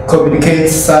lifestyle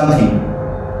communicates something.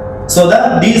 So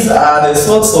that these are the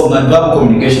sorts of nonverbal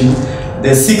communication,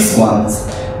 the 6 ones.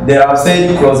 They have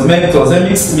said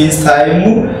proxemics means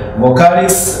time,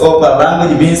 vocalics or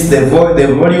language means the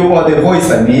volume or the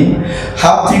voice,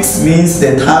 Haptics means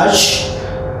the touch,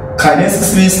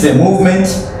 kinesics means the movement,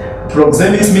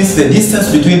 proxemics means the distance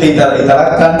between the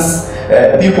interactants,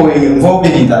 people involved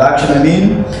in interaction,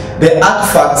 The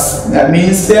artifacts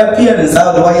means the appearance,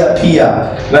 how do I appear?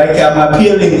 Like I'm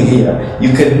appearing here.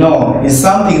 You can know, there's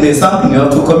something you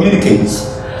have to communicate.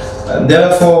 And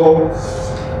therefore,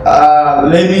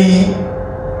 let me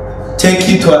take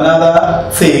you to another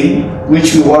thing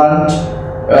which we want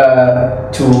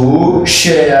to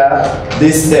share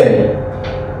this day.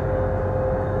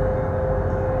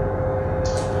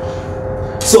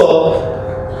 So,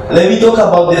 let me talk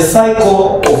about the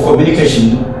cycle of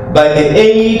communication by the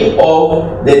aid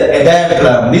of a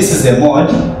diagram. This is a mode.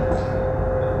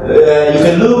 You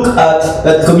can look at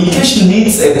that communication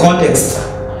needs a context.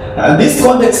 And this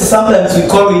context, sometimes we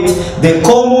call it the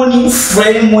common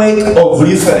framework of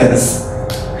reference.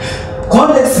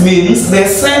 Context means the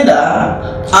sender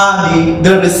and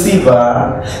the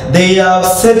receiver, they have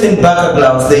certain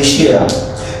backgrounds they share.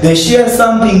 They share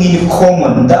something in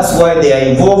common. That's why they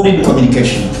are involved in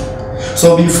communication.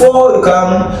 So before you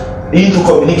come into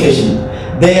communication,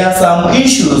 there are some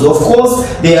issues. Of course,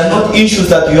 they are not issues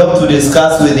that you have to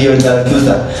discuss with your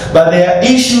interlocutor, but there are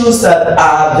issues that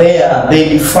are there. They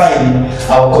define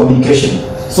our communication.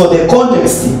 So the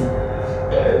context,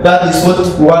 that is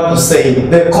what we want to say,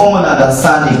 the common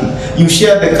understanding. You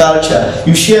share the culture,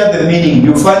 you share the meaning.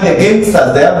 You find the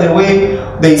gangsters, they have the way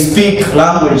they speak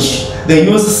language, they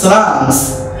use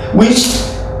slangs, which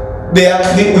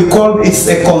we call it's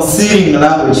a concealing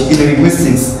language in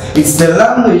linguistics. It's the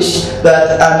language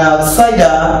that an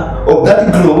outsider of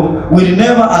that group will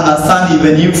never understand,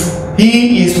 even if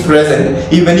he is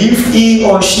present, even if he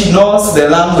or she knows the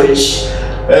language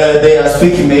they are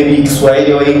speaking, maybe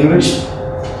Swahili or English,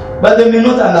 but they may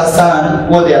not understand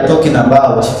what they are talking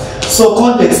about. So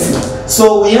context.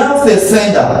 So we have the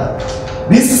sender.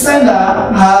 This sender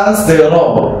has the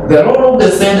role. The role of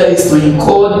the sender is to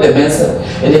encode the message,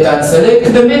 and they can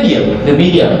select the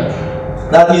medium.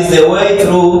 That is the way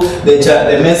through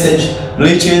the message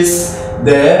reaches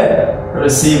the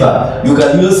receiver. You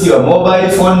can use your mobile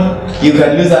phone, you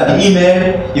can use an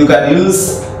email, you can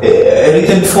use a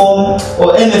written form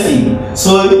or anything.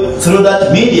 So through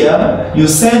that medium, you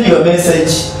send your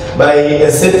message by a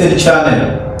certain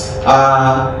channel.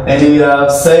 And we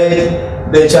have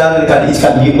said the channel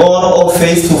can be on or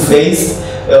face to face.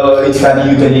 It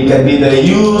can be the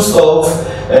use of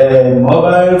a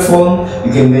mobile phone.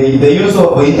 It can be the use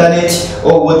of internet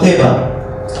or whatever.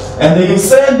 And then you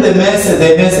send the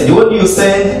message. What you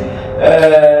send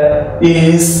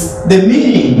is the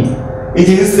meaning. It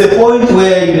is the point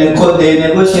where they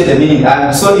negotiate the meaning.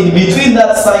 And so in between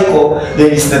that cycle,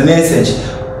 there is the message.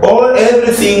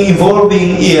 Everything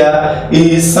involving here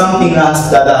is something else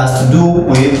that has to do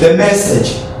with the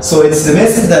message. So it's the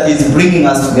message that is bringing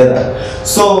us together.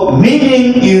 So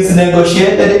meaning is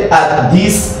negotiated at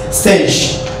this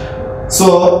stage.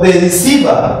 So the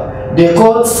receiver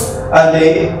decodes and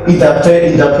they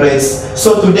interprets.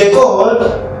 So to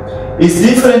decode is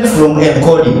different from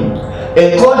encoding.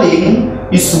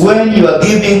 Encoding is when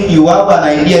you have an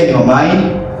idea in your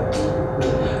mind,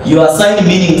 you assign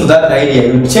meaning to that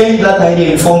idea, you change that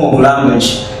idea in form of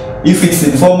language. If it's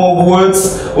in form of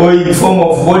words or in form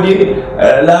of body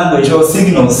language or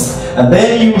signals, and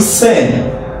then you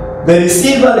send. The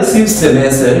receiver receives the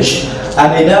message,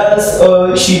 and he does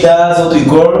or she does what we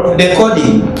call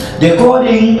decoding.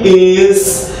 Decoding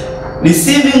is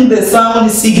receiving the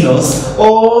sound signals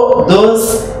or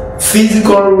those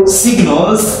physical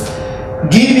signals,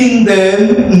 giving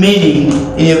them meaning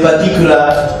in a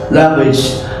particular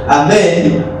language. And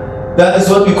then that is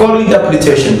what we call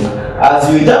interpretation.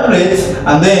 As you interpret,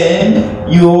 and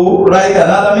then you write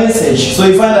another message. So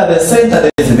you find at the center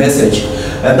there is a message.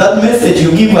 And that message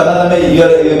you give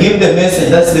you give the message,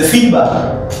 that's the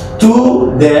feedback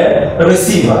to the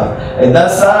receiver. And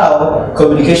that's how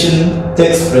communication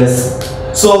takes place.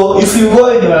 So if you go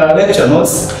in your lecture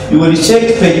notes, you will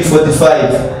check page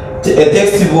 45, a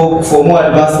textbook for more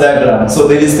advanced diagrams. So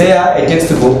there is there a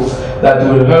textbook that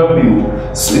will help you.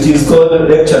 So it is called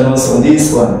lecture notes on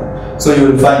this one. So you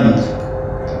will find it.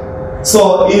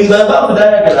 So in the above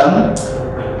diagram,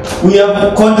 we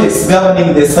have context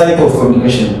governing the cycle of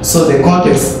communication. So the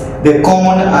context, the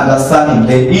common understanding,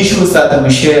 the issues that we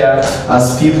share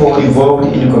as people involved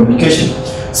in communication.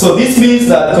 So this means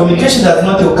that communication does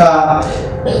not occur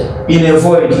in a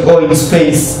void or in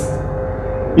space.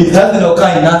 It doesn't occur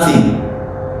in nothing.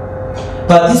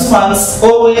 Participants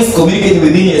always communicate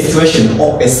within a situation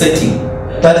or a setting.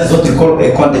 That is what we call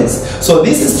a context. So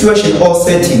this situation or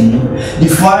setting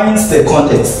defines the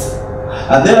context.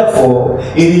 And therefore,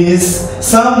 it is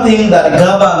something that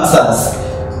governs us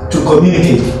to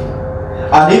communicate.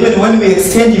 And even when we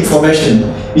exchange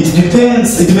information, it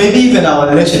depends, it may be even our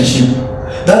relationship.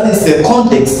 That is the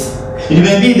context. It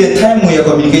may be the time we are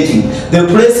communicating, the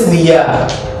place we are,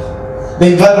 the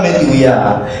environment we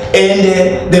are,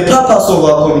 and the purpose of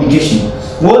our communication.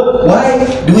 Why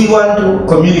do we want to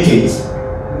communicate?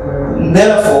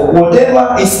 Therefore,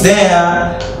 whatever is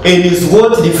there, it is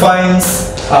what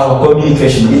defines our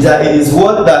communication. It is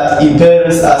what that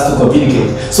impels us to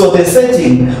communicate. So the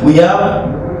setting we have,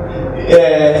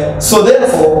 so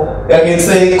therefore, I can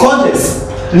say context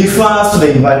refers to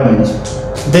the environment.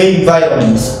 The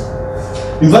environment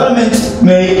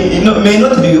may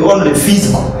not be only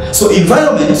physical. So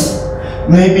environment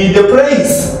may be the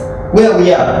place where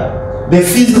we are, the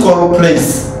physical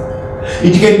place.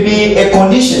 It can be a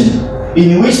condition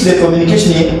in which the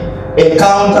communication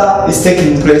encounter is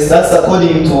taking place. That's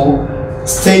according to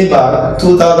Steinberg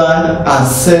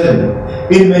 2007.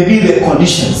 It may be the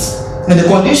conditions. And the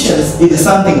conditions is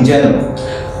something general.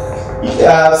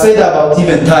 I have said about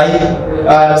even type,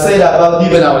 I have said about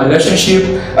even our relationship,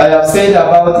 I have said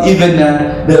about even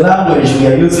the language we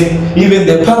are using, even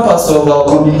the purpose of our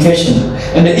communication,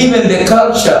 and even the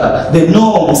culture, the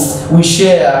norms we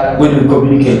share when we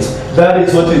communicate. That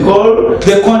is what we call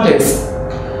the context.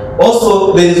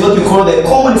 Also, there is what we call the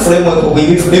common framework of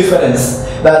reference,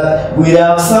 that we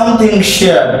have something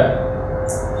shared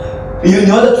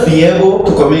in order to be able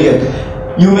to communicate.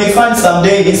 You may find some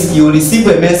days you receive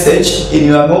a message in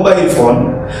your mobile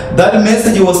phone. That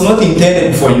message was not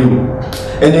intended for you,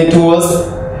 and it was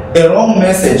a wrong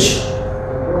message.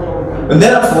 And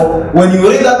therefore, when you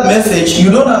read that message, you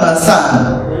don't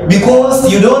understand,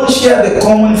 because you don't share the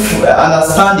common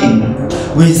understanding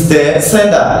with the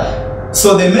sender.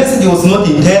 So the message was not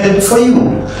intended for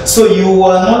you. So you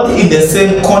are not in the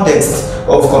same context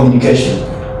of communication.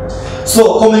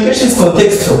 So communication is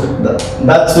contextual.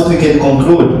 That's what we can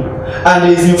conclude.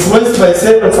 And is influenced by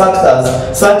several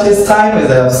factors, such as time, as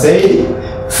I have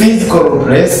said, physical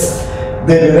place,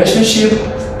 the relationship,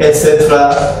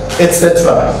 etc.,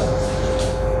 etc.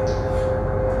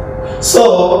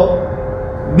 So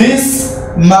this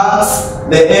marks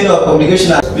the end of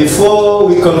communication. Before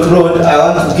we conclude, I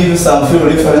want to give you some few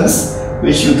references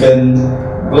which you can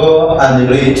go and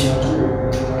read.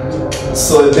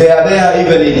 So they are there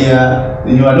even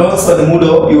in your notes on the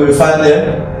Moodle. You will find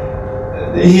them.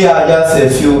 Here are just a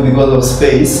few because of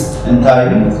space and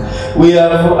time. We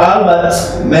have Albert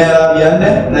Mehrabian,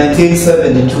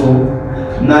 1972,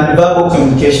 Nonverbal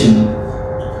Communication.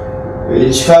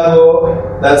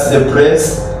 Chicago, that's the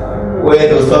press where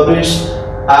it was published.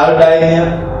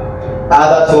 Aldine,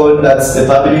 Agathon, that's the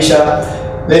publisher.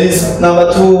 There is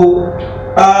number 2,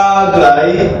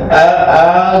 Algai,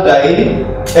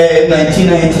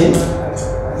 1990,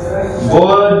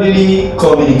 Bodily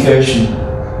Communication,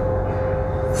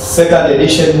 2nd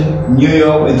edition, New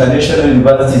York International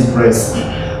University Press.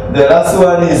 The last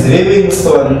one is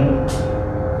Livingstone,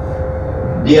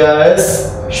 DRS,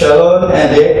 Sharon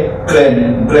and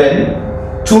Glenn,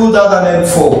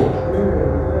 2004.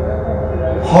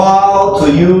 How to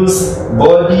use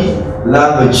body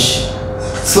language.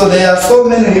 So there are so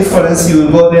many references, you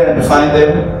will go there and find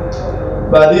them,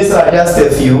 but these are just a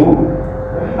few,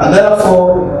 and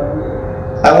therefore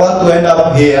I want to end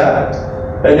up here.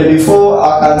 And before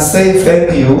I can say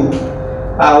thank you,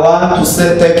 I want to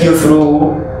say thank you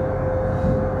through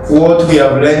what we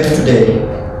have learned today.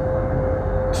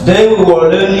 Today we were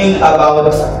learning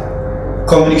about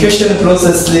communication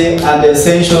processes and the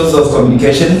essentials of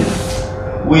communication.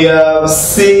 We have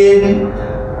seen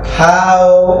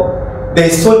how the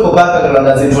historical background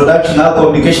as introduction, how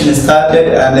communication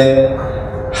started, and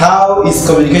how is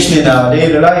communication in our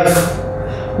daily life.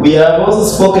 We have also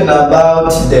spoken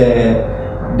about the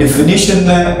definition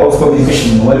of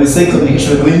communication. When we say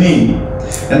communication, what do we mean?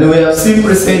 And we have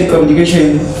simply said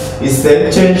communication is the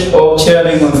exchange of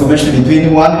sharing information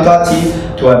between one party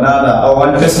to another, or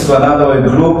one person to another, or a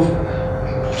group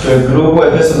to a group, or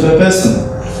a person to a person.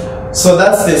 So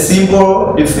that's the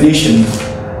simple definition,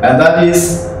 and that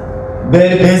is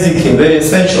very basic, very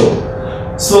essential.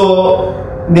 So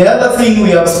the other thing we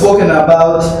have spoken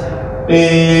about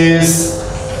is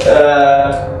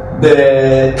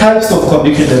the types of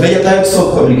communication, the major types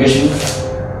of communication,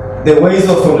 the ways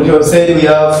of communication. We said we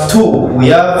have 2. We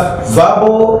have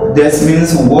verbal, this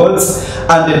means words,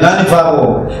 and the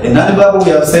non-verbal. In non-verbal,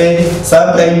 we have said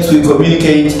sometimes we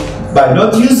communicate by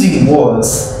not using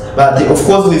words, but of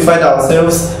course we find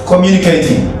ourselves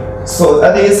communicating. So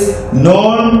that is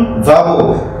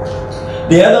non-verbal.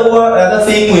 The other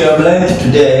thing we have learned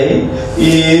today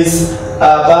is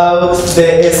about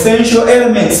the essential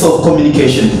elements of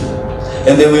communication.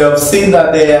 And then we have seen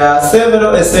that there are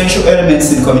several essential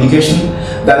elements in communication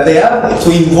that they have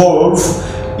to involve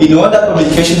in order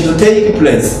communication to take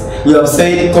place. We have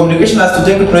said communication has to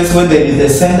take place when there is the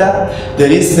sender,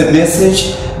 there is the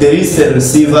message, there is the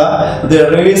receiver,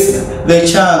 there is the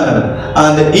channel,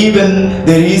 and even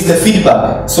there is the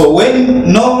feedback. So when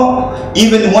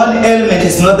even one element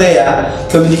is not there,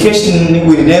 communication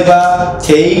will never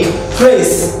take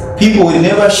place. People will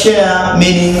never share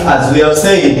meaning, as we have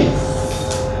said.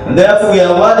 And therefore we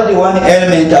have added one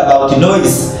element about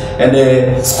noise. And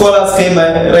the scholars came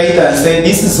later and said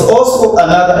this is also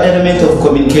another element of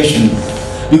communication,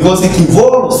 because it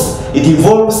involves in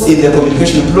the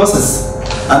communication process,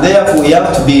 and therefore we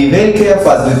have to be very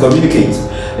careful as we communicate.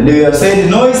 And we have said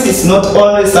noise is not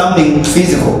only something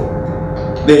physical,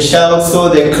 the shouts or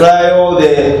the cry or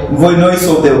the noise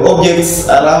of the objects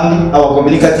around our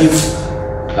communicative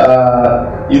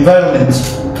environment.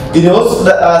 It also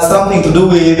has something to do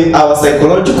with our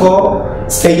psychological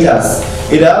status.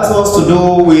 It has also to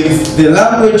do with the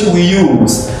language we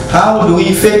use. How do we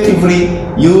effectively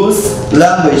use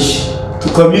language to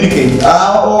communicate?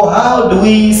 Or how do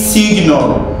we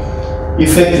signal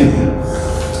effectively?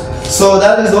 So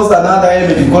that is also another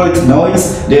element. We call it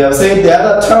noise. They have said the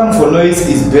other term for noise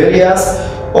is barriers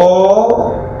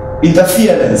or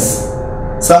interference,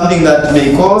 something that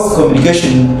may cause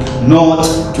communication not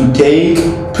to take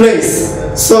place.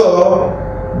 So,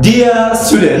 dear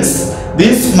students,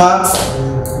 this marks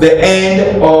the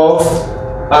end of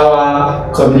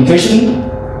our communication.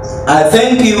 I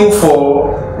thank you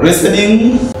for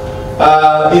listening.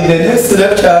 In the next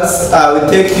lectures, I will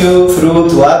take you through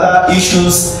to other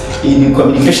issues in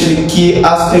communication, key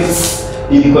aspects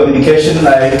in communication,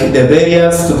 like the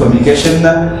barriers to communication,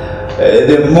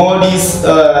 the modes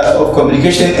of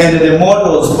communication, and the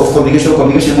models of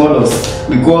communication models.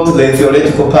 We go to the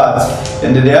theoretical part,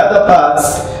 and the other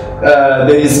parts,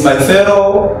 there is my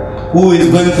fellow who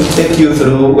is going to take you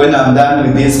through when I'm done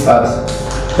with this part.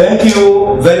 Thank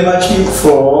you very much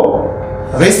for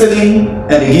listening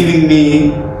and giving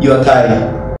me your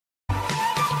time.